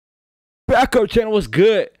Backup channel was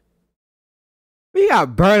good. We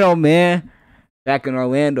got Berno, man. Back in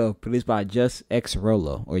Orlando, produced by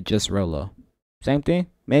Justxrolo or Justxrolo. Same thing?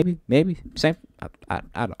 Maybe? Same. I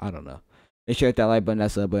don't know. Make sure to hit that like button,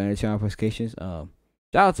 that sub button, and turn on notifications. Shout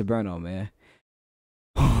out to Berno, man.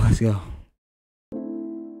 Let's go.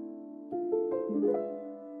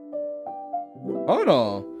 Hold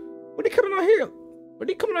on. What are you coming on here? What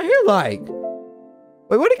are you coming on here like?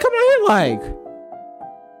 Wait, what are you coming on here like?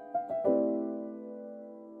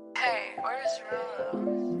 Hey, where's Rolo?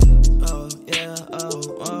 Oh yeah,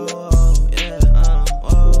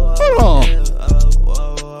 Hold on.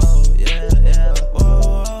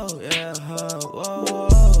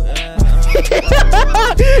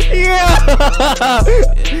 Yeah.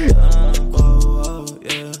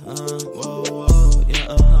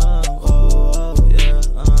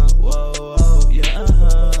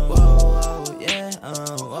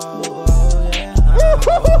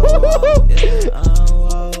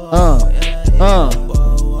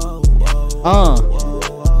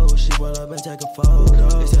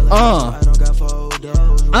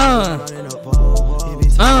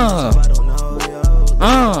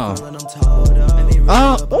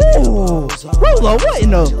 Ooh, Rolo, what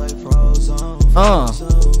in the?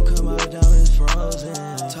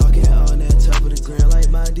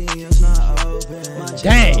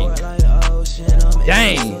 Dang.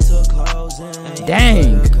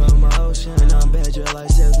 Dang,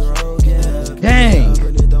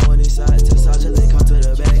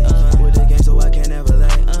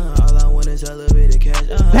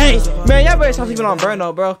 man, y'all better stop sleeping on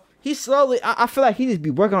Berno, bro. He slowly, I feel like he just be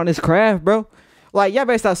working on his craft, bro. Like, y'all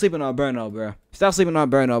better stop sleeping on Berno, bro. Stop sleeping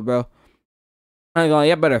on Berno, bro. I ain't going,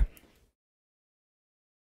 y'all better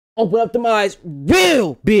open up them eyes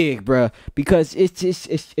real big, bro. Because it's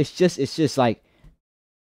just like,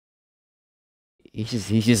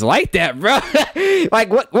 he's just like that, bro.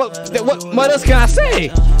 Like, what else can I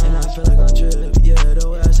say?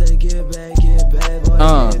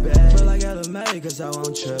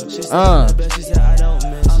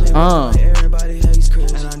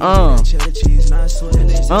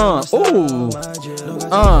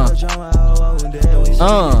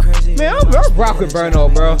 Man, I rock with Berno,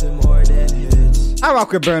 bro. I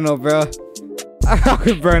rock with Berno, bro.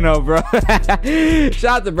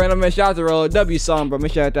 Shout out to Berno, man. Shout out to Rolo. W song, bro.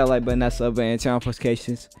 Make sure you hit that like button, that sub button, and turn on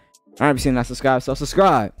notifications. I haven't seen that subscribe, so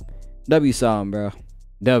subscribe. W song, bro.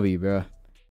 W, bro.